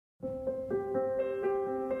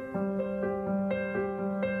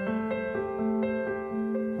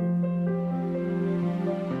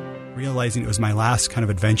realizing it was my last kind of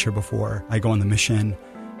adventure before I go on the mission.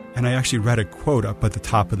 And I actually read a quote up at the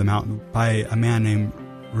top of the mountain by a man named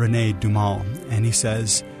René Dumont. And he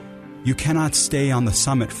says, "You cannot stay on the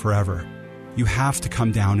summit forever. You have to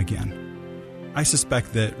come down again." I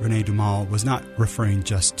suspect that René Dumont was not referring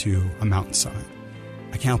just to a mountain summit.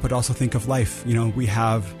 I can't help but also think of life. You know, we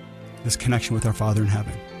have this connection with our Father in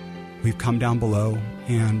heaven. We've come down below,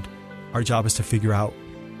 and our job is to figure out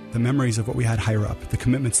the memories of what we had higher up, the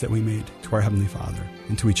commitments that we made to our Heavenly Father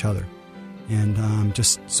and to each other. And I'm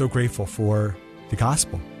just so grateful for the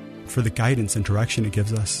gospel, for the guidance and direction it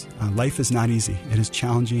gives us. Life is not easy. It is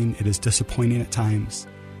challenging. It is disappointing at times,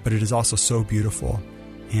 but it is also so beautiful.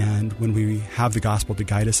 And when we have the gospel to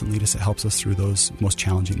guide us and lead us, it helps us through those most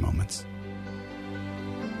challenging moments.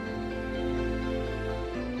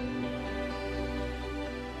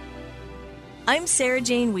 I'm Sarah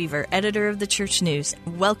Jane Weaver, editor of the Church News.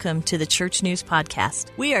 Welcome to the Church News Podcast.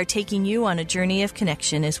 We are taking you on a journey of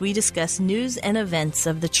connection as we discuss news and events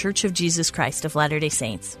of the Church of Jesus Christ of Latter-day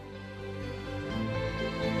Saints.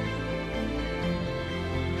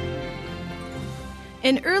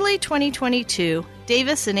 In early 2022,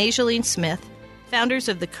 Davis and Aigeline Smith, founders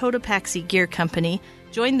of the Cotopaxi Gear Company,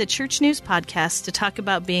 joined the Church News Podcast to talk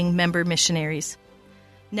about being member missionaries.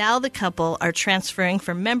 Now the couple are transferring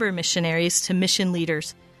from member missionaries to mission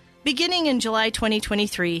leaders. Beginning in July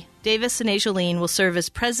 2023, Davis and Aigeline will serve as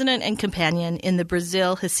president and companion in the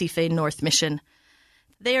Brazil Recife North Mission.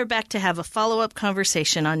 They are back to have a follow-up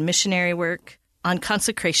conversation on missionary work, on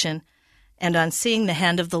consecration, and on seeing the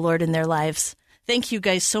hand of the Lord in their lives. Thank you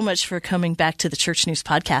guys so much for coming back to the Church News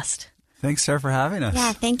Podcast. Thanks, Sarah, for having us.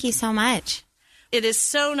 Yeah, thank you so much. It is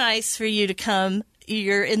so nice for you to come.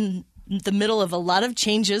 You're in the middle of a lot of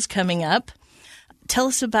changes coming up. Tell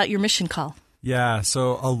us about your mission call. Yeah,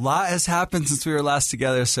 so a lot has happened since we were last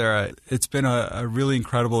together, Sarah. It's been a really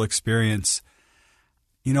incredible experience.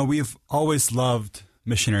 You know, we've always loved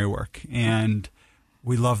missionary work, and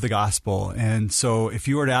we love the gospel. And so if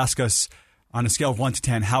you were to ask us on a scale of 1 to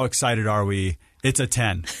 10, how excited are we? It's a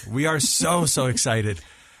 10. We are so excited.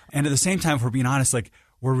 And at the same time, if we're being honest, like,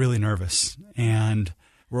 we're really nervous, and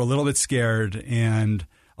we're a little bit scared, and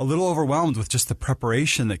a little overwhelmed with just the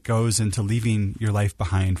preparation that goes into leaving your life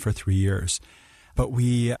behind for 3 years. But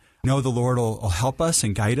we know the Lord will help us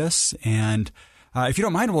and guide us. And if you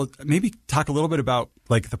don't mind, we'll maybe talk a little bit about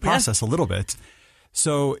like the process a little bit.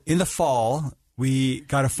 So in the fall, we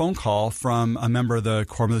got a phone call from a member of the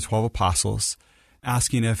Quorum of the 12 Apostles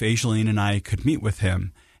asking if Aigeline and I could meet with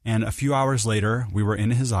him. And a few hours later, we were in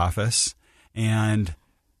his office. And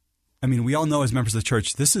I mean, we all know as members of the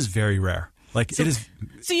church, this is very rare. Like, it is.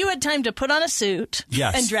 So you had time to put on a suit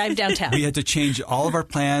and drive downtown. We had to change all of our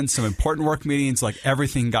plans, some important work meetings, like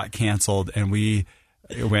everything got canceled, and we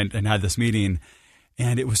went and had this meeting,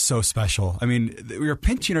 and it was so special. I mean, we were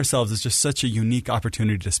pinching ourselves. It's just such a unique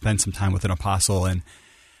opportunity to spend some time with an apostle. And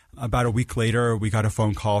about a week later, we got a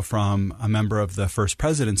phone call from a member of the First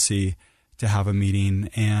Presidency to have a meeting,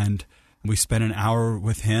 and we spent an hour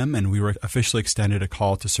with him, and we were officially extended a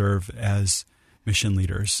call to serve as mission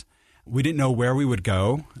leaders. We didn't know where we would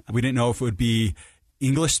go. We didn't know if it would be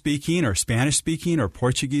English speaking or Spanish speaking or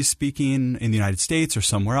Portuguese speaking in the United States or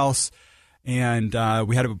somewhere else. And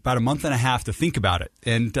we had about a month and a half to think about it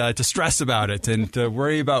and to stress about it and to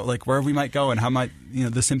worry about like where we might go and how might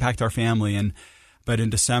this impact our family. But in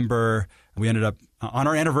December, we ended up on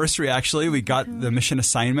our anniversary. Actually, we got the mission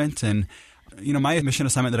assignment, and my mission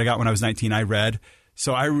assignment that I got when I was 19, I read.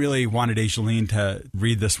 So I really wanted Aigeline to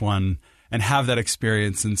read this one and have that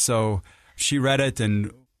experience. And so she read it,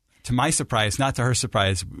 and to my surprise, not to her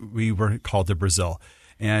surprise, we were called to Brazil.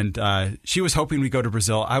 And she was hoping we'd go to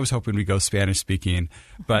Brazil. I was hoping we'd go Spanish speaking.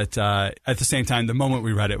 But at the same time, the moment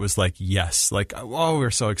we read it was like, yes, like, oh,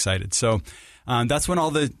 we're so excited. So that's when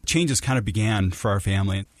all the changes kind of began for our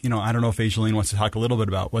family. I don't know if Aigeline wants to talk a little bit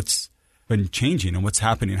about what's been changing and what's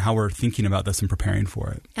happening, how we're thinking about this and preparing for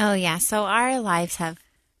it. Oh, yeah. So our lives have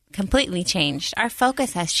completely changed. Our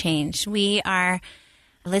focus has changed. We are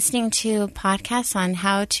listening to podcasts on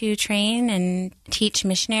how to train and teach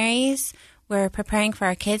missionaries. We're preparing for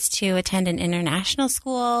our kids to attend an international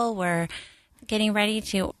school. We're getting ready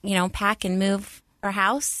to, pack and move our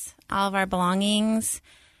house, all of our belongings,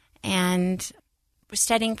 and we're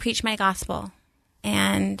studying Preach My Gospel.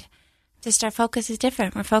 And just our focus is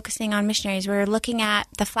different. We're focusing on missionaries. We're looking at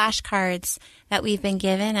the flashcards that we've been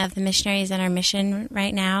given of the missionaries in our mission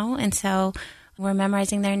right now. And so we're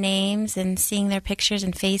memorizing their names and seeing their pictures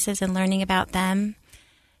and faces and learning about them.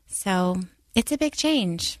 So it's a big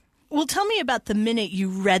change. Well, tell me about the minute you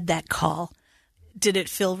read that call. Did it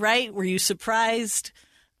feel right? Were you surprised?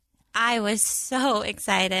 I was so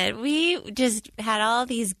excited. We just had all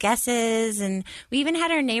these guesses, and we even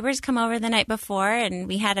had our neighbors come over the night before, and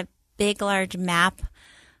we had a big, large map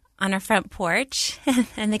on our front porch,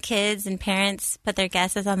 and the kids and parents put their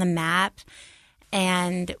guesses on the map.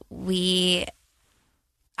 And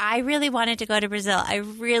I really wanted to go to Brazil. I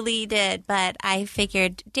really did. But I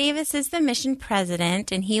figured Davis is the mission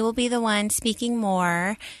president, and he will be the one speaking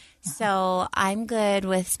more. So I'm good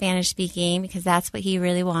with Spanish speaking because that's what he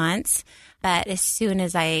really wants. But as soon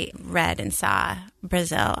as I read and saw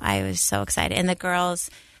Brazil, I was so excited. And the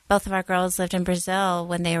girls, both of our girls lived in Brazil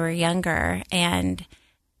when they were younger, and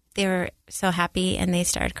they were so happy, and they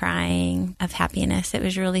started crying of happiness. It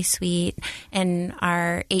was really sweet. And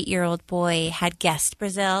our 8-year-old boy had guessed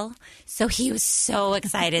Brazil, so he was so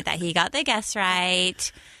excited that he got the guess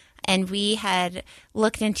right. And we had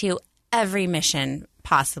looked into every mission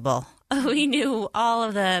possible. We knew all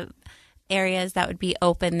of the areas that would be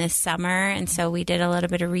open this summer, and so we did a little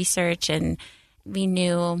bit of research, and we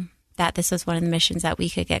knew that this was one of the missions that we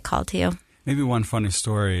could get called to. Maybe one funny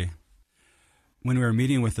story. When we were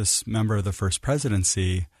meeting with this member of the First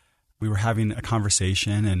Presidency, we were having a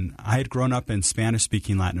conversation, and I had grown up in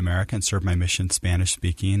Spanish-speaking Latin America and served my mission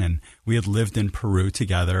Spanish-speaking, and we had lived in Peru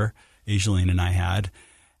together, Angeline and I had,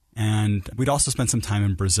 and we'd also spent some time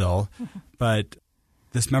in Brazil. But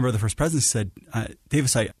this member of the First Presidency said,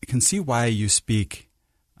 Davis, I can see why you speak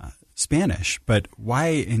Spanish, but why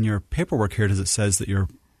in your paperwork here does it says that your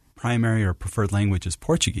primary or preferred language is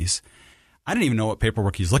Portuguese? I didn't even know what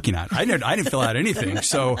paperwork he's looking at. I didn't fill out anything.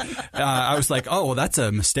 So I was like, oh, well, that's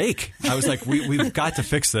a mistake. I was like, we've got to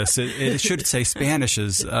fix this. It should say Spanish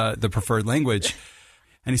is the preferred language.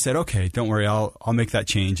 And he said, okay, don't worry, I'll make that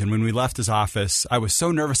change. And when we left his office, I was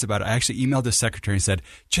so nervous about it. I actually emailed his secretary and said,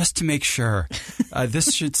 just to make sure,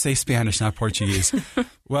 this should say Spanish, not Portuguese.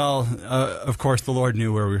 Well, of course, the Lord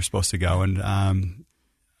knew where we were supposed to go. And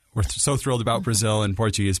we're so thrilled about Brazil and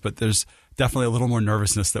Portuguese, but there's definitely a little more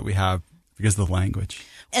nervousness that we have because of the language.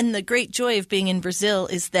 And the great joy of being in Brazil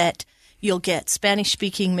is that you'll get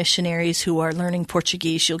Spanish-speaking missionaries who are learning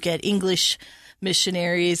Portuguese. You'll get English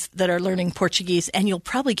missionaries that are learning Portuguese, and you'll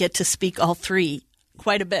probably get to speak all three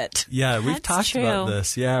quite a bit. Yeah, we've talked about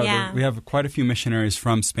this. Yeah. We have quite a few missionaries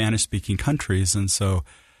from Spanish-speaking countries, and so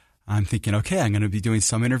I'm thinking, okay, I'm going to be doing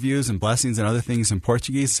some interviews and blessings and other things in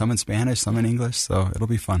Portuguese, some in Spanish, some in English, so it'll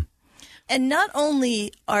be fun. And not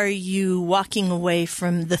only are you walking away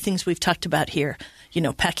from the things we've talked about here,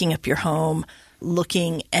 packing up your home,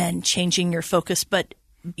 looking and changing your focus, but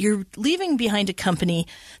you're leaving behind a company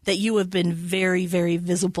that you have been very, very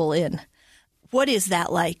visible in. What is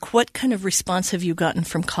that like? What kind of response have you gotten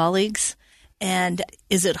from colleagues? And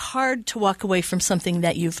is it hard to walk away from something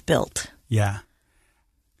that you've built? Yeah.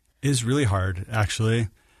 It is really hard, actually.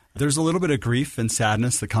 There's a little bit of grief and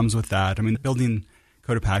sadness that comes with that. I mean, building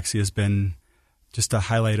Cotopaxi has been just a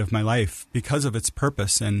highlight of my life because of its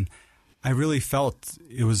purpose. And I really felt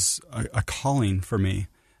it was a calling for me.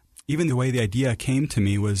 Even the way the idea came to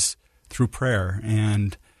me was through prayer.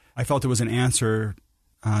 And I felt it was an answer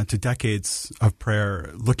to decades of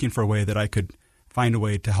prayer, looking for a way that I could find a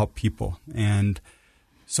way to help people. And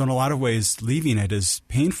so in a lot of ways, leaving it is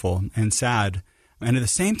painful and sad. And at the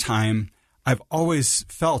same time, I've always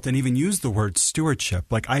felt and even used the word stewardship.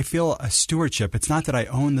 Like I feel a stewardship. It's not that I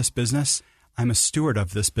own this business. I'm a steward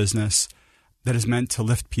of this business that is meant to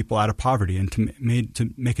lift people out of poverty and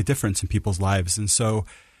to make a difference in people's lives. And so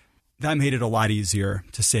that made it a lot easier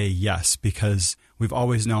to say yes, because we've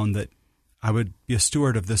always known that I would be a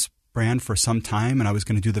steward of this brand for some time, and I was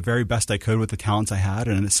going to do the very best I could with the talents I had.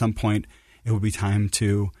 And at some point, it would be time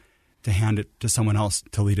to hand it to someone else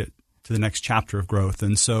to lead it to the next chapter of growth.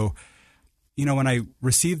 And so, when I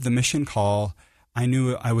received the mission call, I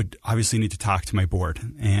knew I would obviously need to talk to my board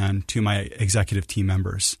and to my executive team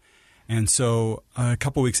members. And so a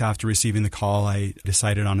couple weeks after receiving the call, I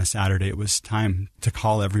decided on a Saturday it was time to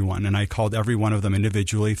call everyone. And I called every one of them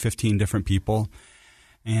individually, 15 different people.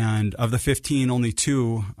 And of the 15, only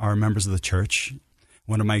 2 are members of the church,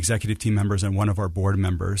 one of my executive team members and one of our board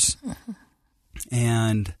members.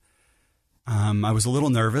 And I was a little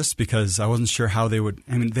nervous because I wasn't sure how they would.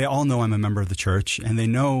 I mean, they all know I'm a member of the church, and they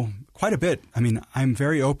know quite a bit. I mean, I'm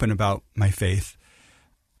very open about my faith,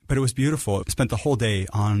 but it was beautiful. I spent the whole day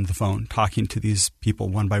on the phone talking to these people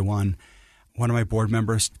one by one. One of my board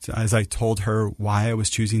members, as I told her why I was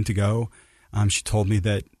choosing to go, she told me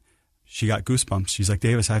that she got goosebumps. She's like,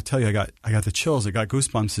 Davis, I have to tell you, I got the chills. I got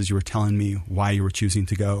goosebumps as you were telling me why you were choosing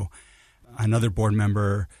to go. Another board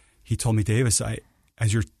member, he told me, Davis,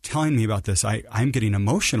 as you're telling me about this, I'm getting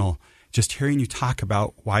emotional just hearing you talk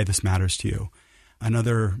about why this matters to you.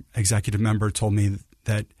 Another executive member told me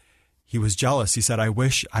that he was jealous. He said, I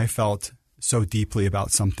wish I felt so deeply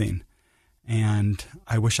about something. And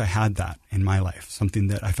I wish I had that in my life, something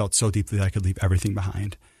that I felt so deeply that I could leave everything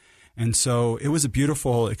behind. And so it was a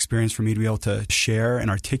beautiful experience for me to be able to share and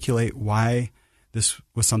articulate why this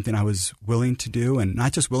was something I was willing to do, and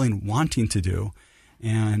not just willing, wanting to do.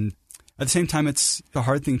 And at the same time, it's a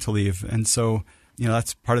hard thing to leave. And so,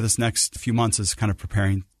 that's part of this next few months is kind of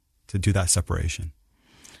preparing to do that separation.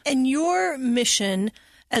 And your mission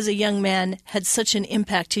as a young man had such an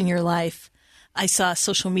impact in your life. I saw a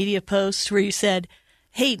social media post where you said,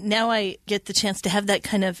 hey, now I get the chance to have that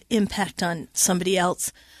kind of impact on somebody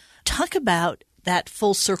else. Talk about that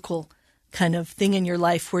full circle kind of thing in your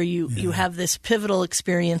life where you have this pivotal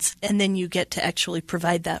experience and then you get to actually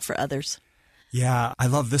provide that for others. Yeah, I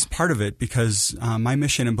love this part of it because my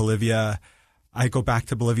mission in Bolivia, I go back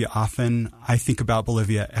to Bolivia often. I think about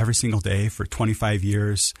Bolivia every single day for 25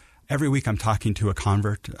 years. Every week I'm talking to a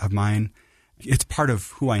convert of mine. It's part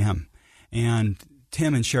of who I am. And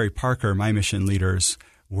Tim and Sherry Parker, my mission leaders,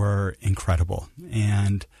 were incredible.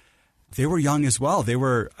 And they were young as well. They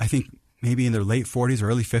were, I think, maybe in their late 40s or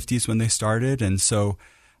early 50s when they started. And so,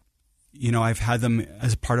 I've had them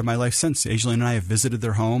as a part of my life since. Angeline and I have visited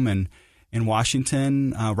their home in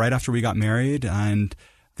Washington right after we got married. And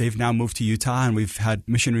they've now moved to Utah, and we've had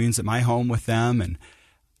mission reunions at my home with them. And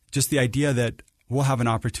just the idea that we'll have an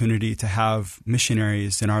opportunity to have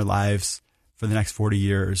missionaries in our lives for the next 40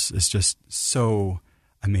 years is just so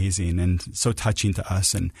amazing and so touching to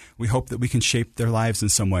us. And we hope that we can shape their lives in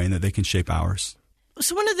some way and that they can shape ours.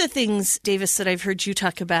 So one of the things, Davis, that I've heard you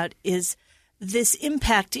talk about is this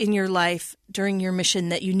impact in your life during your mission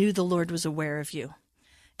that you knew the Lord was aware of you.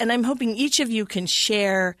 And I'm hoping each of you can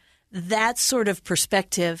share that sort of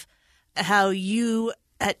perspective, how you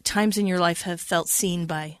at times in your life have felt seen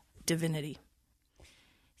by divinity.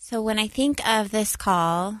 So when I think of this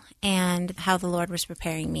call and how the Lord was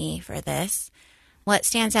preparing me for this, what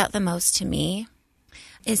stands out the most to me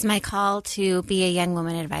is my call to be a young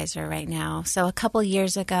woman advisor right now. So a couple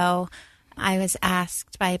years ago, I was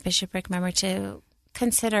asked by a bishopric member to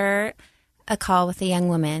consider a call with a young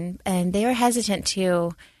woman, and they were hesitant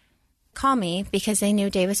to call me because they knew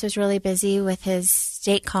Davis was really busy with his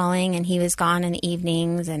state calling and he was gone in the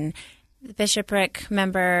evenings. And the bishopric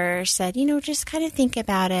member said, just kind of think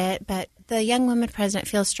about it. But the young woman president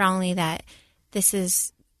feels strongly that this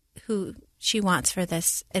is who she wants for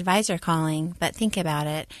this advisor calling, but think about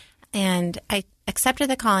it. And I accepted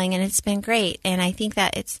the calling, and it's been great. And I think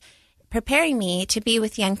that it's preparing me to be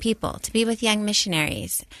with young people, to be with young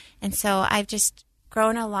missionaries. And so I've just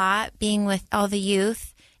grown a lot being with all the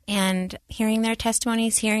youth and hearing their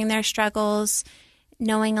testimonies, hearing their struggles,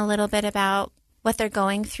 knowing a little bit about what they're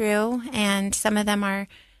going through. And some of them are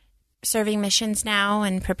serving missions now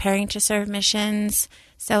and preparing to serve missions.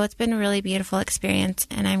 So it's been a really beautiful experience,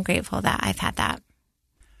 and I'm grateful that I've had that.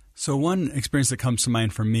 So one experience that comes to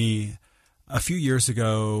mind for me, a few years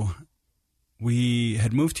ago, we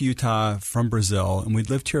had moved to Utah from Brazil, and we'd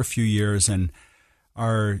lived here a few years, and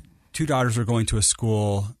our two daughters were going to a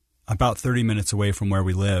school about 30 minutes away from where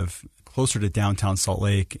we live, closer to downtown Salt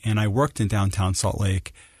Lake, and I worked in downtown Salt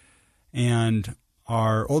Lake. And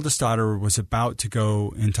our oldest daughter was about to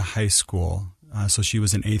go into high school, so she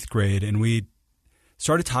was in 8th grade, and we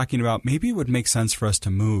started talking about maybe it would make sense for us to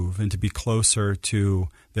move and to be closer to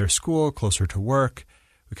their school, closer to work.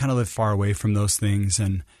 We kind of lived far away from those things,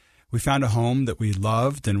 and we found a home that we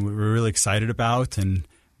loved and we were really excited about, and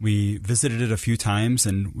we visited it a few times,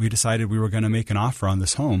 and we decided we were going to make an offer on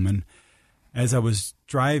this home. And as I was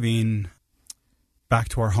driving back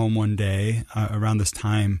to our home one day around this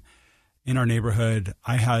time in our neighborhood,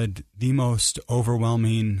 I had the most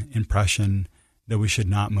overwhelming impression that we should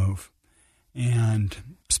not move. And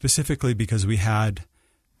specifically because we had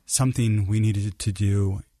something we needed to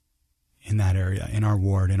do in that area, in our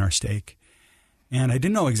ward, in our stake. And I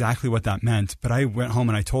didn't know exactly what that meant, but I went home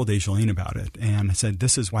and I told Angeline about it. And I said,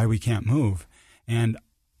 this is why we can't move. And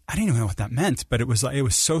I didn't even know what that meant, but it was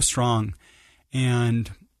so strong.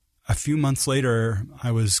 And a few months later,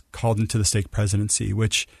 I was called into the stake presidency,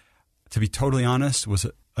 which, to be totally honest, was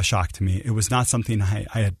a shock to me. It was not something I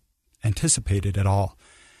had anticipated at all.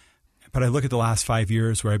 But I look at the last 5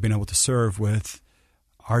 years where I've been able to serve with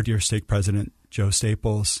our dear stake president, Joe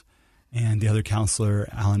Staples, and the other counselor,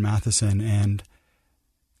 Alan Matheson, and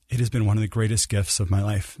it has been one of the greatest gifts of my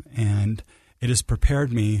life. And it has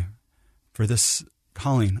prepared me for this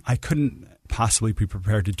calling. I couldn't possibly be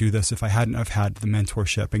prepared to do this if I hadn't have had the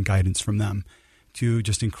mentorship and guidance from them, two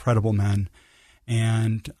just incredible men.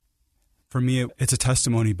 And for me, it's a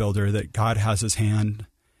testimony builder that God has his hand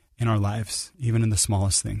in our lives, even in the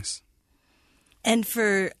smallest things. And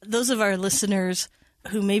for those of our listeners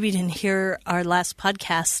who maybe didn't hear our last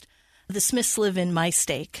podcast, the Smiths live in my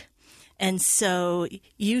stake. And so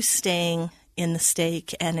you staying in the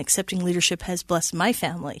stake and accepting leadership has blessed my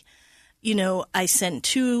family. You know, I sent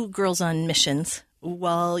 2 girls on missions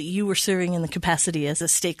while you were serving in the capacity as a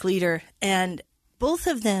stake leader. And both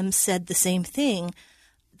of them said the same thing,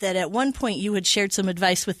 that at one point you had shared some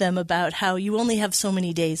advice with them about how you only have so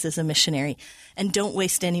many days as a missionary and don't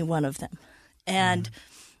waste any one of them. And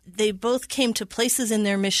they both came to places in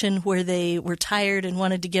their mission where they were tired and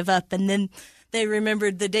wanted to give up. And then they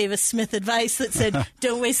remembered the Davis Smith advice that said,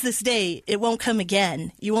 don't waste this day. It won't come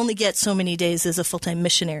again. You only get so many days as a full-time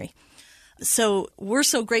missionary. So we're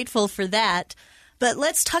so grateful for that. But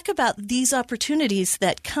let's talk about these opportunities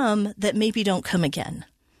that come that maybe don't come again.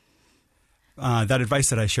 That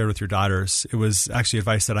advice that I shared with your daughters, it was actually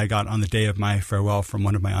advice that I got on the day of my farewell from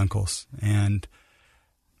one of my uncles. And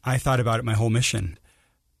I thought about it my whole mission.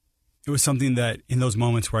 It was something that in those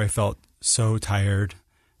moments where I felt so tired,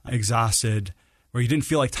 exhausted, where you didn't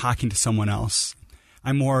feel like talking to someone else.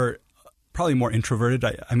 I'm probably more introverted.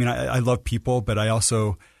 I love people, but I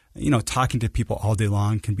also, talking to people all day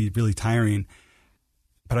long can be really tiring.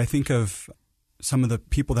 But I think of some of the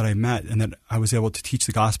people that I met and that I was able to teach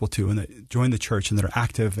the gospel to and that joined the church and that are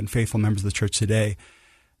active and faithful members of the church today.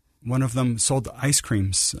 One of them sold ice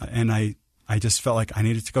creams, and I just felt like I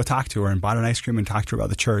needed to go talk to her and bought an ice cream and talked to her about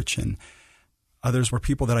the church. And others were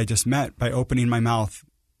people that I just met by opening my mouth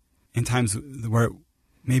in times where it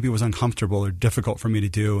maybe was uncomfortable or difficult for me to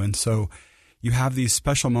do. And so you have these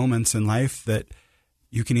special moments in life that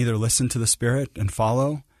you can either listen to the Spirit and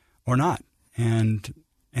follow or not. And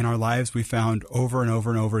in our lives, we found over and over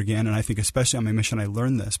and over again, and I think especially on my mission, I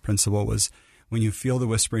learned this principle was when you feel the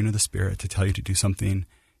whispering of the Spirit to tell you to do something,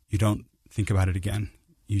 you don't think about it again.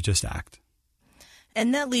 You just act.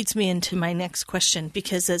 And that leads me into my next question,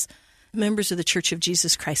 because as members of the Church of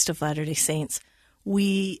Jesus Christ of Latter-day Saints,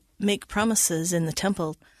 we make promises in the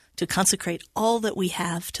temple to consecrate all that we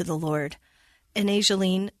have to the Lord. And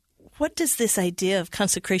Angeline, what does this idea of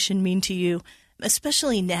consecration mean to you,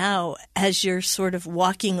 especially now as you're sort of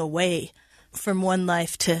walking away from one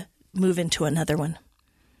life to move into another one?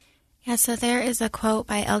 Yeah, so there is a quote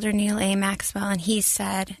by Elder Neil A. Maxwell, and he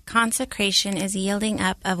said, "Consecration is yielding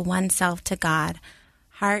up of oneself to God,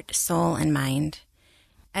 heart, soul, and mind."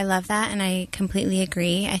 I love that, and I completely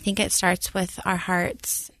agree. I think it starts with our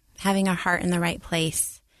hearts, having our heart in the right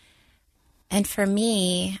place. And for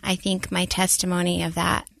me, I think my testimony of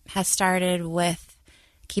that has started with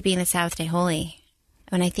keeping the Sabbath day holy.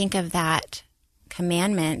 When I think of that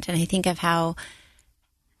commandment, and I think of how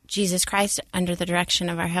Jesus Christ, under the direction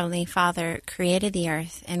of our Heavenly Father, created the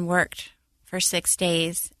earth and worked for 6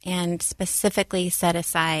 days and specifically set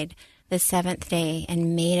aside the 7th day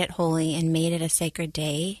and made it holy and made it a sacred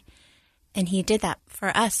day. And He did that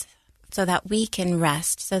for us so that we can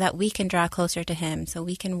rest, so that we can draw closer to Him, so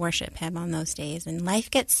we can worship Him on those days. And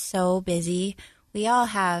life gets so busy. We all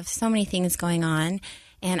have so many things going on.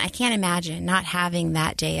 And I can't imagine not having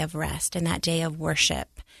that day of rest and that day of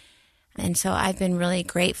worship. And so I've been really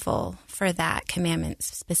grateful for that commandment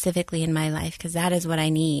specifically in my life, because that is what I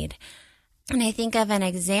need. And I think of an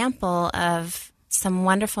example of some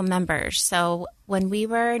wonderful members. So when we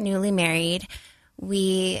were newly married,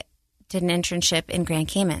 we did an internship in Grand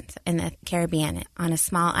Cayman in the Caribbean on a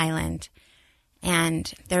small island.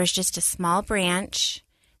 And there was just a small branch.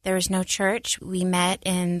 There was no church. We met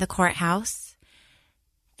in the courthouse.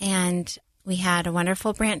 And we had a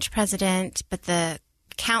wonderful branch president, but the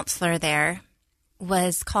counselor there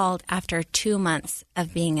was called after 2 months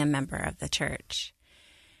of being a member of the church.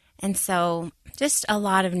 And so just a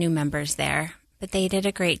lot of new members there, but they did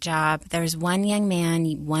a great job. There was one young man,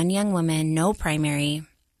 one young woman, no primary.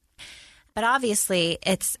 But obviously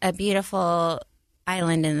it's a beautiful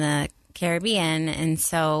island in the Caribbean, and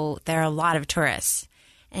so there are a lot of tourists.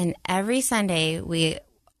 And every Sunday we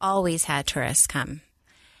always had tourists come.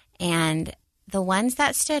 And the ones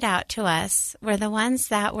that stood out to us were the ones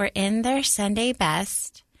that were in their Sunday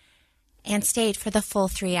best and stayed for the full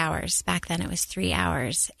 3 hours. Back then it was 3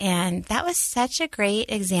 hours. And that was such a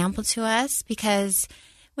great example to us, because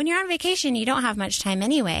when you're on vacation, you don't have much time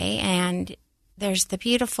anyway. And there's the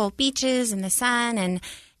beautiful beaches and the sun.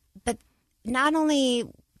 But not only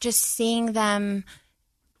just seeing them,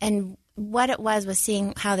 and what it was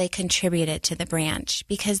seeing how they contributed to the branch,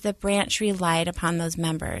 because the branch relied upon those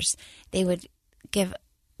members. They would give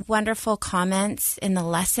wonderful comments in the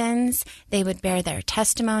lessons. They would bear their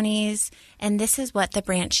testimonies. And this is what the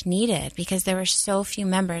branch needed, because there were so few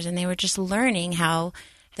members and they were just learning how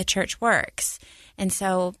the church works. And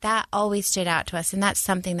so that always stood out to us. And that's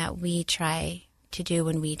something that we try to do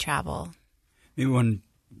when we travel. Maybe one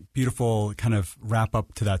beautiful kind of wrap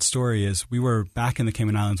up to that story is we were back in the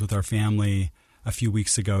Cayman Islands with our family a few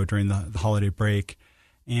weeks ago during the holiday break,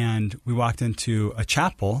 and we walked into a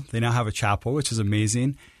chapel. They now have a chapel, which is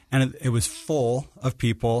amazing, and it was full of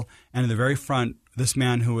people. And in the very front, this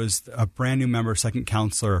man who was a brand new member, second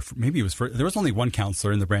counselor, there was only one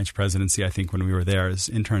counselor in the branch presidency, I think, when we were there as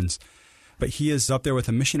interns. But he is up there with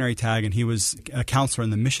a missionary tag, and he was a counselor in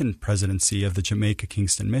the mission presidency of the Jamaica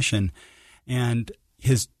Kingston Mission. And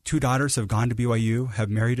his 2 daughters have gone to BYU, have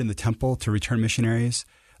married in the temple to return missionaries.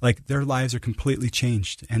 Like, their lives are completely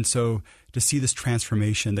changed. And so to see this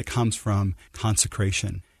transformation that comes from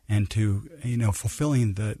consecration and to,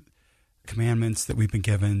 fulfilling the commandments that we've been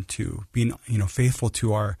given, to being, faithful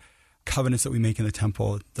to our covenants that we make in the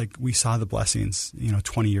temple, like we saw the blessings,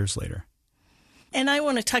 20 years later. And I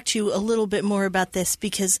want to talk to you a little bit more about this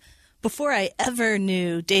because before I ever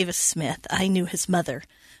knew Davis Smith, I knew his mother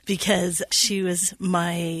because she was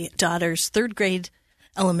my daughter's 3rd grade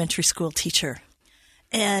elementary school teacher.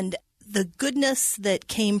 And the goodness that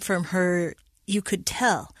came from her, you could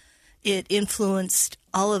tell. It influenced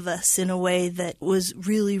all of us in a way that was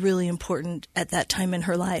really, really important at that time in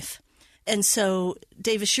her life. And so,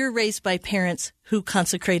 Davis, you're raised by parents who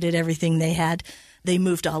consecrated everything they had. They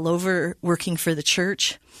moved all over working for the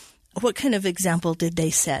church. What kind of example did they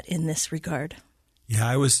set in this regard? Yeah,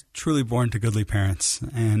 I was truly born to goodly parents.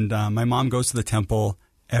 And my mom goes to the temple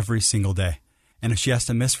every single day. And if she has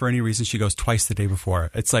to miss for any reason, she goes twice the day before.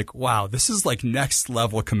 It's like, wow, this is like next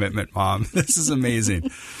level commitment, Mom. This is amazing.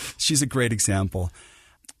 She's a great example.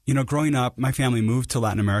 Growing up, my family moved to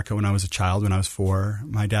Latin America when I was a child, when I was 4.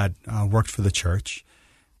 My dad worked for the church.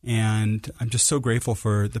 And I'm just so grateful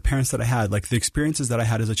for the parents that I had. Like, the experiences that I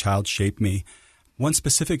had as a child shaped me. One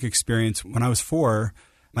specific experience, when I was 4,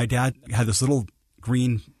 my dad had this little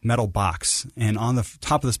green metal box. And on the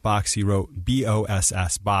top of this box, he wrote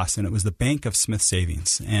BOSS, BOSS, and it was the Bank of Smith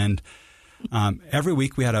Savings. And every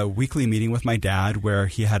week we had a weekly meeting with my dad where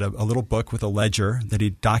he had a little book with a ledger that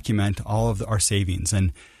he'd document all of our savings.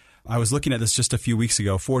 And I was looking at this just a few weeks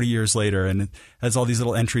ago, 40 years later, and it has all these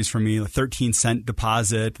little entries for me, a 13-cent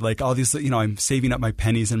deposit, like all these, I'm saving up my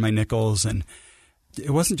pennies and my nickels. And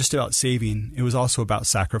it wasn't just about saving. It was also about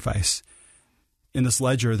sacrifice. In this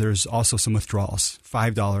ledger, there's also some withdrawals,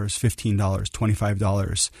 $5, $15,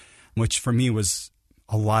 $25, which for me was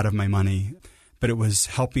a lot of my money. But it was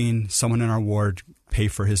helping someone in our ward pay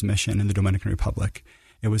for his mission in the Dominican Republic.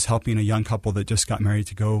 It was helping a young couple that just got married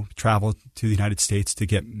to go travel to the United States to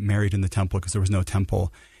get married in the temple because there was no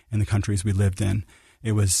temple in the countries we lived in.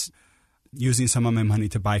 It was using some of my money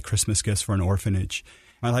to buy Christmas gifts for an orphanage.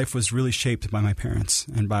 My life was really shaped by my parents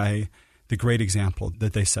and by the great example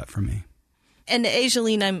that they set for me. And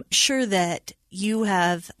Angeline, I'm sure that you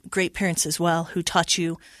have great parents as well who taught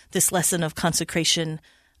you this lesson of consecration,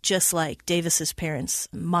 just like Davis's parents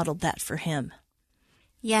modeled that for him.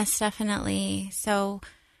 Yes, definitely. So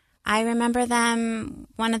I remember them,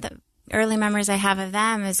 one of the early memories I have of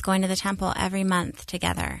them is going to the temple every month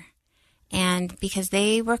together. And because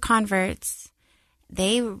they were converts,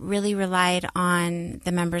 they really relied on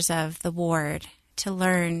the members of the ward to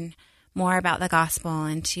learn more about the gospel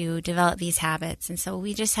and to develop these habits. And so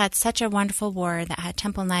we just had such a wonderful ward that had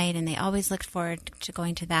temple night, and they always looked forward to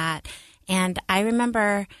going to that. And I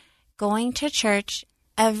remember going to church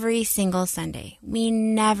every single Sunday. We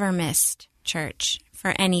never missed church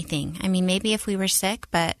for anything. I mean, maybe if we were sick,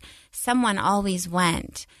 but someone always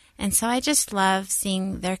went. And so I just love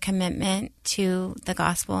seeing their commitment to the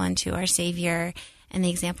gospel and to our Savior and the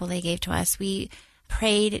example they gave to us. We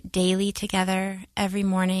prayed daily together every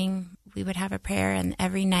morning. We would have a prayer, and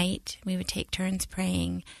every night we would take turns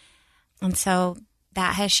praying. And so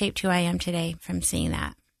that has shaped who I am today from seeing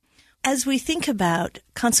that. As we think about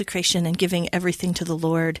consecration and giving everything to the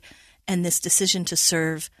Lord and this decision to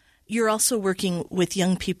serve, you're also working with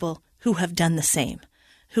young people who have done the same,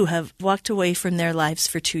 who have walked away from their lives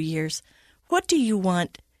for 2 years. What do you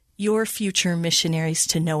want your future missionaries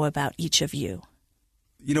to know about each of you?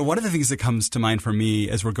 One of the things that comes to mind for me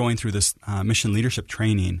as we're going through this mission leadership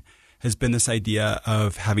training has been this idea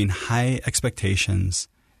of having high expectations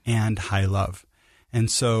and high love. And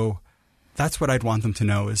so that's what I'd want them to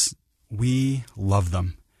know is we love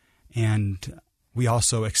them, and we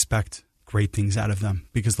also expect great things out of them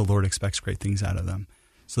because the Lord expects great things out of them.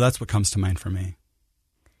 So that's what comes to mind for me.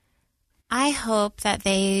 I hope that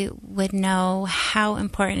they would know how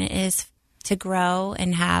important it is to grow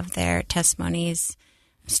and have their testimonies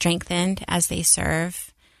strengthened as they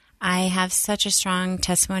serve. I have such a strong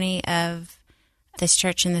testimony of this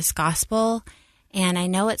church and this gospel, and I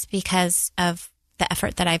know it's because of the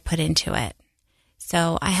effort that I put into it.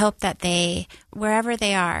 So I hope that they, wherever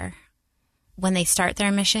they are, when they start their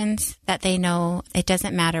missions, that they know it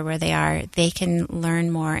doesn't matter where they are. They can learn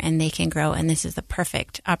more and they can grow. And this is the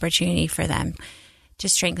perfect opportunity for them to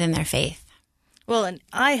strengthen their faith. Well, and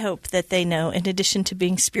I hope that they know, in addition to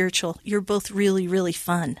being spiritual, you're both really, really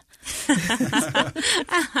fun.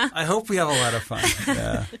 I hope we have a lot of fun.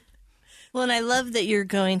 Yeah. Well, and I love that you're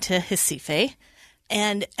going to Recife.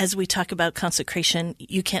 And as we talk about consecration,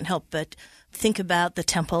 you can't help but think about the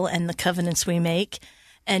temple and the covenants we make.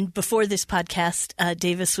 And before this podcast,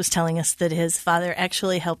 Davis was telling us that his father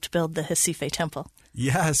actually helped build the Recife temple.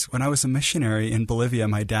 Yes. When I was a missionary in Bolivia,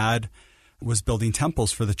 my dad was building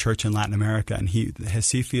temples for the church in Latin America. And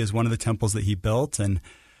Recife is one of the temples that he built. And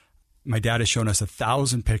my dad has shown us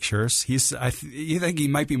 1,000 pictures. You think he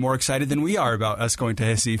might be more excited than we are about us going to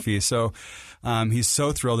Recife. So he's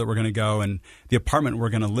so thrilled that we're going to go. And the apartment we're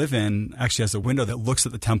going to live in actually has a window that looks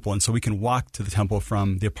at the temple. And so we can walk to the temple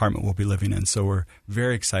from the apartment we'll be living in. So we're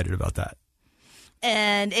very excited about that.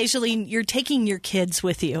 And Angeline, you're taking your kids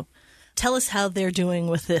with you. Tell us how they're doing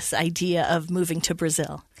with this idea of moving to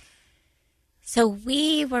Brazil. So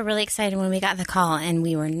we were really excited when we got the call, and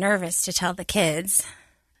we were nervous to tell the kids.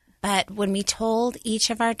 But when we told each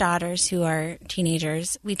of our daughters, who are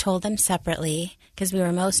teenagers, we told them separately because we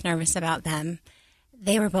were most nervous about them.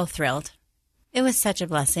 They were both thrilled. It was such a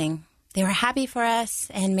blessing. They were happy for us,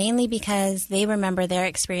 and mainly because they remember their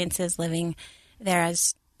experiences living there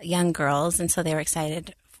as young girls, and so they were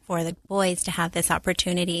excited for the boys to have this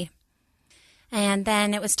opportunity. And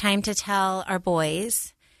then it was time to tell our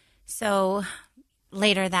boys. So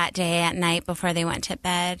later that day at night before they went to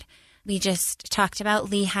bed, we just talked about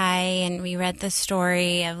Lehi, and we read the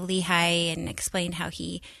story of Lehi and explained how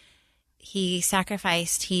he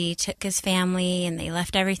sacrificed. He took his family and they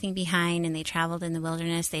left everything behind and they traveled in the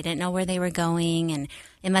wilderness. They didn't know where they were going, and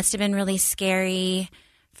it must have been really scary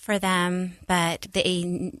for them, but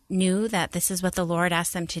they knew that this is what the Lord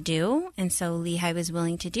asked them to do. And so Lehi was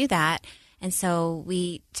willing to do that. And so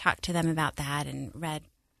we talked to them about that and read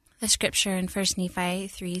the scripture in 1 Nephi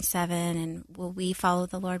 3:7, and will we follow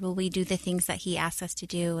the Lord? Will we do the things that he asks us to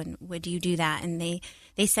do? And would you do that? And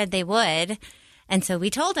they said they would. And so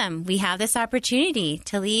we told them we have this opportunity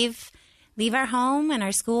to leave our home and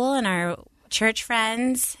our school and our church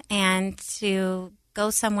friends and to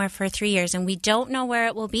go somewhere for 3 years. And we don't know where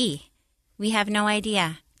it will be. We have no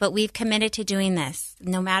idea, but we've committed to doing this.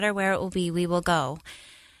 No matter where it will be, we will go.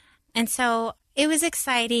 And so it was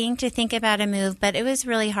exciting to think about a move, but it was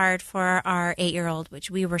really hard for our 8-year-old, which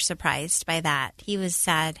we were surprised by that. He was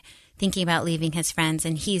sad thinking about leaving his friends,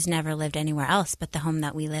 and he's never lived anywhere else but the home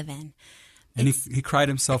that we live in. And he cried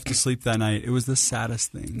himself to sleep that night. It was the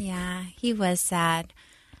saddest thing. Yeah, he was sad.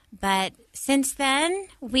 But since then,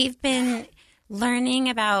 we've been learning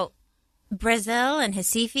about Brazil and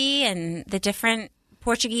Recife and the different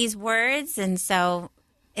Portuguese words, and so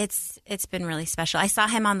it's been really special. I saw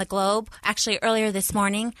him on the globe actually earlier this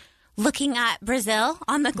morning looking at Brazil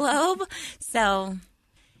on the globe. So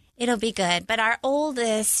it'll be good. But our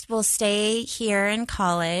oldest will stay here in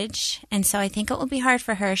college. And so I think it will be hard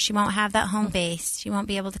for her. She won't have that home base. She won't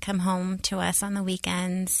be able to come home to us on the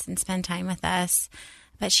weekends and spend time with us.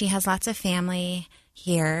 But she has lots of family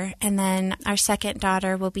here. And then our second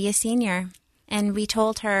daughter will be a senior. And we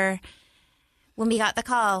told her, when we got the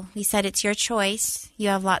call, we said, it's your choice. You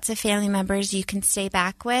have lots of family members you can stay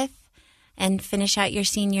back with and finish out your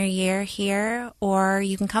senior year here, or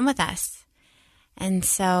you can come with us. And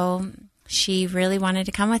so she really wanted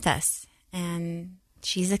to come with us, and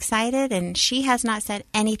she's excited, and she has not said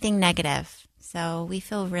anything negative. So we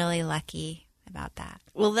feel really lucky about that.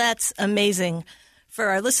 Well, that's amazing. For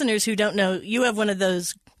our listeners who don't know, you have one of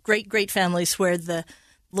those great, great families where the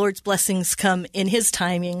Lord's blessings come in his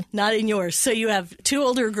timing, not in yours. So you have 2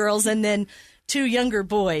 older girls and then 2 younger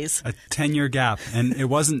boys. A 10-year gap. And it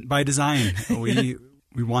wasn't by design.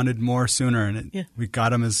 We wanted more sooner, and we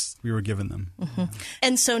got them as we were given them. Mm-hmm.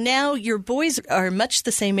 And so now your boys are much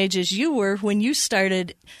the same age as you were when you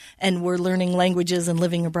started and were learning languages and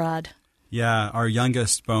living abroad. Yeah, our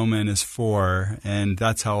youngest Bowman is 4, and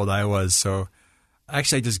that's how old I was. So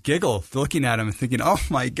actually, I just giggle looking at him and thinking, oh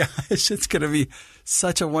my gosh, it's going to be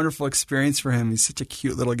such a wonderful experience for him. He's such a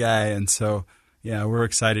cute little guy. And so, yeah, we're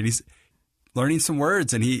excited. He's learning some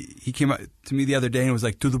words, and he came up to me the other day and was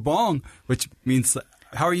like, "Tudo bom," which means,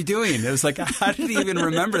 how are you doing? It was like, how did he even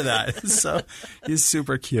remember that? So he's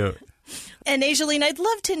super cute. And Angeline, I'd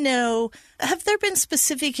love to know, have there been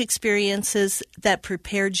specific experiences that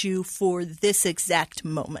prepared you for this exact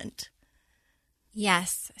moment?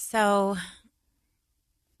 Yes. So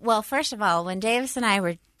Well, first of all, when Davis and I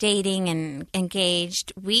were dating and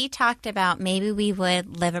engaged, we talked about maybe we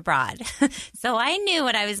would live abroad. So I knew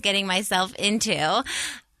what I was getting myself into.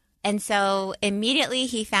 And so immediately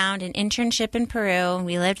he found an internship in Peru, and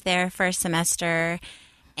we lived there for a semester.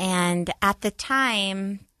 And at the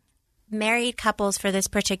time, married couples for this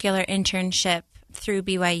particular internship through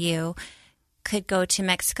BYU could go to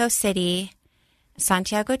Mexico City,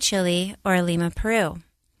 Santiago, Chile, or Lima, Peru.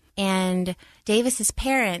 And Davis's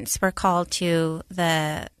parents were called to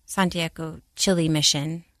the Santiago, Chile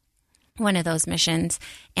mission, one of those missions,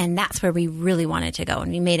 and that's where we really wanted to go.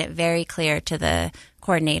 And we made it very clear to the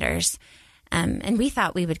coordinators. And we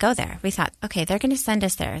thought we would go there. We thought, okay, they're going to send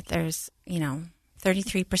us there. There's,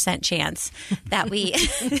 33% chance that we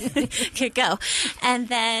could go. And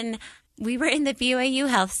then we were in the BYU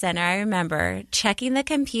Health Center, I remember, checking the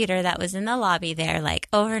computer that was in the lobby there, like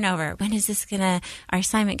over and over. When is our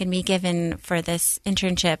assignment going to be given for this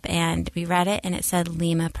internship? And we read it, and it said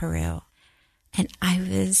Lima, Peru. And I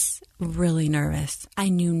was really nervous. I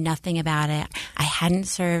knew nothing about it. I hadn't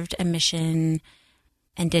served a mission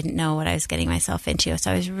and didn't know what I was getting myself into.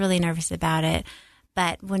 So I was really nervous about it.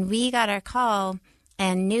 But when we got our call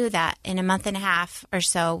and knew that in a month and a half or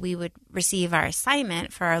so we would receive our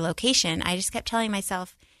assignment for our location, I just kept telling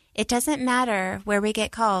myself, it doesn't matter where we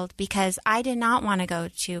get called, because I did not want to go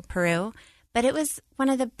to Peru, but it was one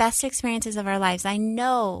of the best experiences of our lives. I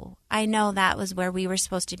know that was where we were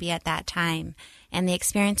supposed to be at that time. And the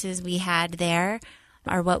experiences we had there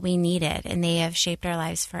are what we needed, and they have shaped our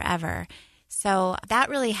lives forever. So that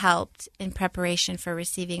really helped in preparation for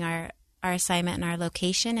receiving our assignment and our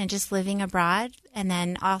location and just living abroad. And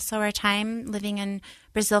then also our time living in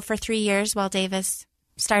Brazil for 3 years while Davis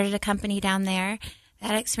started a company down there.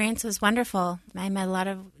 That experience was wonderful. I met a lot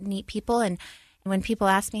of neat people. And when people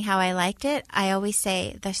ask me how I liked it, I always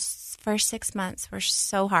say the first 6 months were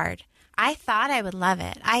so hard. I thought I would love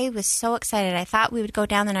it. I was so excited. I thought we would go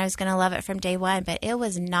down there and I was going to love it from day one, but it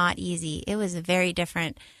was not easy. It was very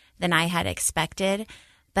different than I had expected.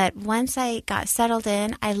 But once I got settled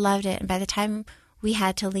in, I loved it. And by the time we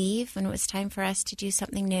had to leave, when it was time for us to do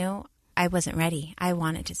something new, I wasn't ready. I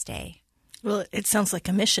wanted to stay. Well, it sounds like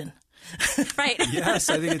a mission. Right. Yes,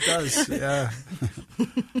 I think it does. Yeah.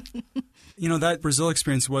 That Brazil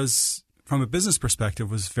experience was, from a business perspective,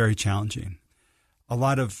 was very challenging. A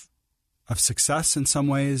lot of success in some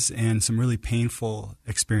ways and some really painful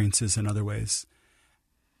experiences in other ways.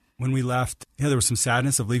 When we left, there was some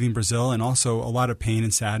sadness of leaving Brazil and also a lot of pain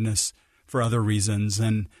and sadness for other reasons.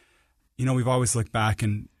 And, we've always looked back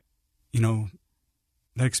and,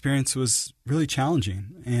 that experience was really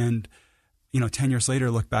challenging. And, 10 years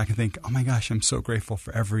later, look back and think, oh my gosh, I'm so grateful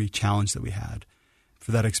for every challenge that we had,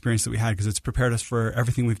 for that experience that we had, because it's prepared us for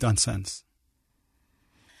everything we've done since.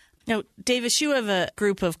 Now, Davis, you have a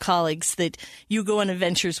group of colleagues that you go on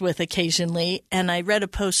adventures with occasionally. And I read a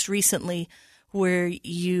post recently where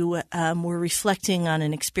you were reflecting on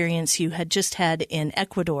an experience you had just had in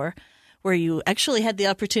Ecuador, where you actually had the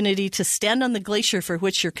opportunity to stand on the glacier for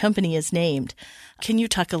which your company is named. Can you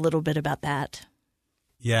talk a little bit about that?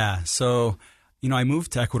 Yeah. So, I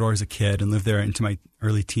moved to Ecuador as a kid and lived there into my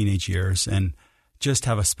early teenage years and just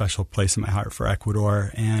have a special place in my heart for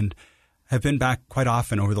Ecuador, and have been back quite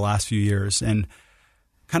often over the last few years. And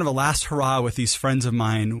kind of a last hurrah with these friends of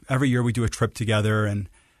mine. Every year we do a trip together, and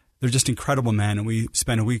they're just incredible men. And we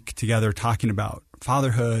spend a week together talking about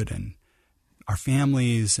fatherhood and our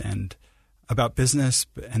families and about business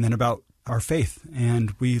and then about our faith.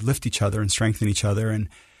 And we lift each other and strengthen each other. And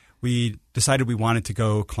we decided we wanted to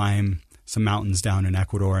go climb some mountains down in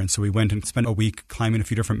Ecuador. And so we went and spent a week climbing a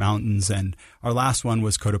few different mountains. And our last one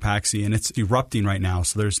was Cotopaxi, and it's erupting right now.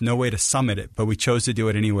 So there's no way to summit it, but we chose to do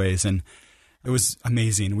it anyways. And it was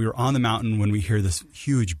amazing. We were on the mountain when we hear this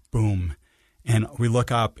huge boom. And we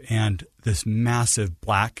look up, and this massive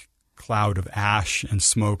black cloud of ash and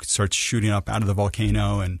smoke starts shooting up out of the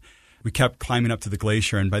volcano. And we kept climbing up to the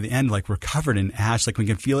glacier. And by the end, we're covered in ash. We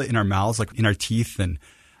can feel it in our mouths, in our teeth. And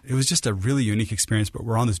it was just a really unique experience. But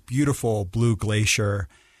we're on this beautiful blue glacier.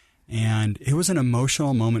 And it was an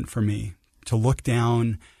emotional moment for me to look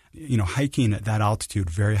down, hiking at that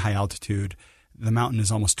altitude, very high altitude. The mountain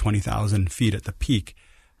is almost 20,000 feet at the peak.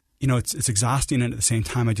 It's exhausting, and at the same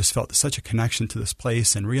time, I just felt such a connection to this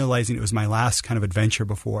place, and realizing it was my last kind of adventure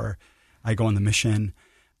before I go on the mission.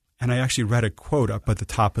 And I actually read a quote up at the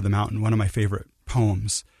top of the mountain, one of my favorite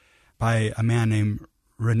poems, by a man named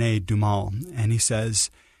René Dumas. And he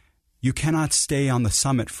says, "You cannot stay on the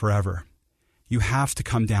summit forever. You have to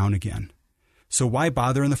come down again. So why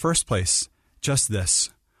bother in the first place? Just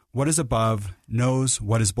this: what is above knows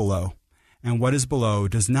what is below, and what is below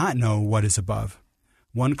does not know what is above.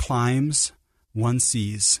 One climbs, one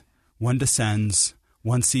sees, one descends,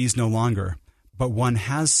 one sees no longer, but one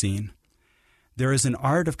has seen. There is an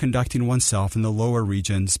art of conducting oneself in the lower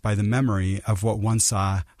regions by the memory of what one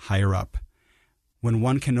saw higher up. When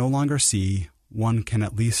one can no longer see, one can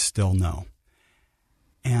at least still know.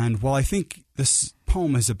 And while I think this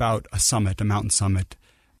poem is about a summit, a mountain summit,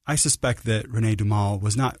 I suspect that René Daumal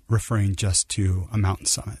was not referring just to a mountain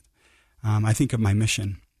summit. I think of my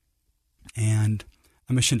mission. And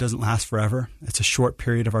a mission doesn't last forever. It's a short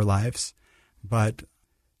period of our lives. But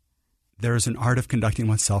there is an art of conducting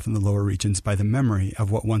oneself in the lower regions by the memory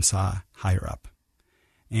of what one saw higher up.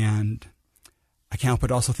 And I can't help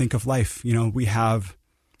but also think of life. You know, we have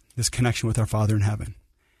this connection with our Father in heaven.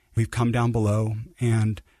 We've come down below,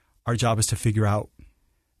 and our job is to figure out,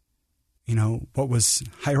 you know, what was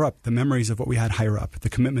higher up, the memories of what we had higher up, the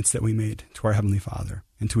commitments that we made to our Heavenly Father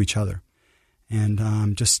and to each other. And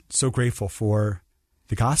I'm just so grateful for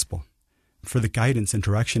the gospel, for the guidance and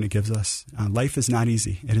direction it gives us. Life is not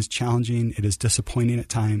easy. It is challenging. It is disappointing at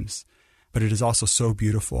times, but it is also so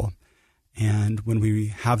beautiful. And when we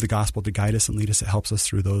have the gospel to guide us and lead us, it helps us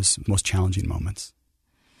through those most challenging moments.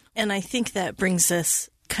 And I think that brings us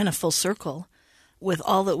kind of full circle with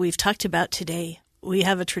all that we've talked about today. We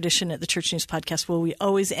have a tradition at the Church News Podcast where we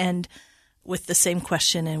always end with the same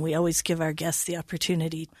question, and we always give our guests the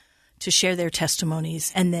opportunity to share their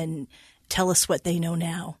testimonies and then tell us what they know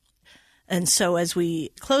now. And so as we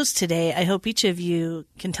close today, I hope each of you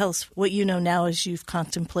can tell us what you know now as you've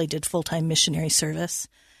contemplated full-time missionary service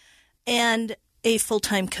and a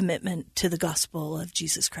full-time commitment to the gospel of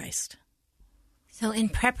Jesus Christ. So in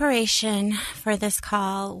preparation for this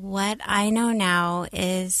call, what I know now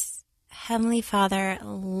is Heavenly Father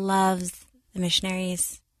loves the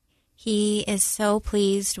missionaries. He is so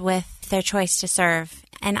pleased with their choice to serve.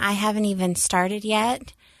 And I haven't even started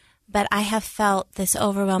yet, but I have felt this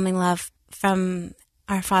overwhelming love from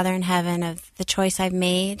our Father in heaven of the choice I've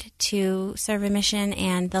made to serve a mission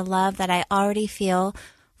and the love that I already feel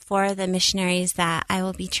for the missionaries that I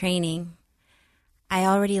will be training. I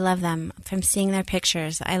already love them from seeing their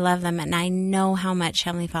pictures. I love them, and I know how much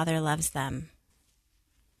Heavenly Father loves them.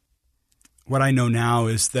 What I know now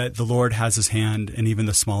is that the Lord has His hand in even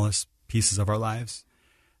the smallest pieces of our lives.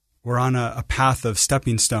 We're on a path of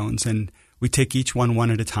stepping stones, and we take each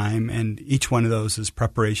one at a time, and each one of those is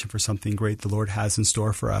preparation for something great the Lord has in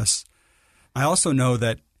store for us. I also know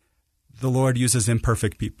that the Lord uses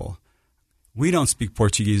imperfect people. We don't speak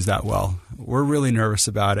Portuguese that well. We're really nervous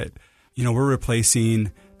about it. You know, we're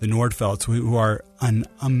replacing the Nordfelds, who are an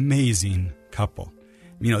amazing couple.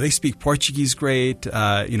 You know, they speak Portuguese great.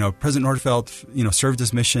 President Nordfeld, served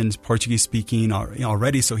his missions Portuguese speaking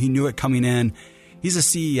already, so he knew it coming in. He's a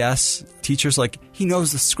CES teacher, so he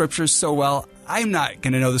knows the scriptures so well. I'm not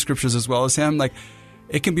going to know the scriptures as well as him.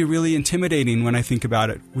 It can be really intimidating when I think about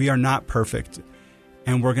it. We are not perfect,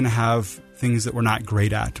 and we're going to have things that we're not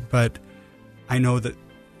great at. But I know that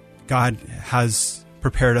God has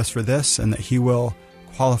prepared us for this and that He will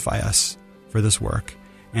qualify us for this work.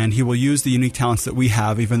 And He will use the unique talents that we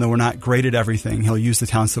have, even though we're not great at everything. He'll use the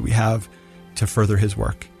talents that we have to further His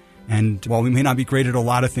work. And while we may not be great at a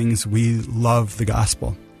lot of things, we love the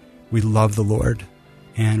gospel. We love the Lord.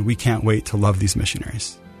 And we can't wait to love these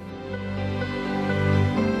missionaries.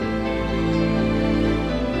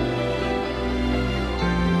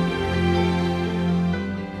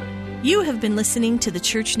 You have been listening to the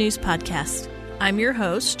Church News Podcast. I'm your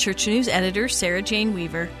host, Church News editor Sarah Jane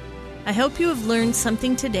Weaver. I hope you have learned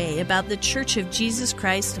something today about the Church of Jesus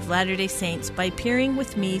Christ of Latter-day Saints by peering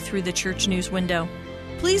with me through the Church News window.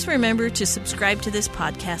 Please remember to subscribe to this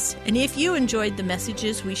podcast, and if you enjoyed the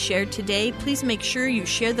messages we shared today, please make sure you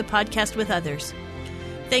share the podcast with others.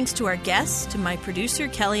 Thanks to our guests, to my producer,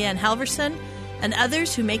 Kellyanne Halverson, and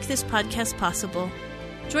others who make this podcast possible.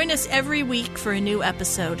 Join us every week for a new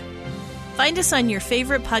episode. Find us on your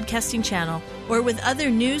favorite podcasting channel or with other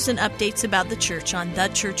news and updates about the church on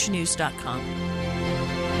thechurchnews.com.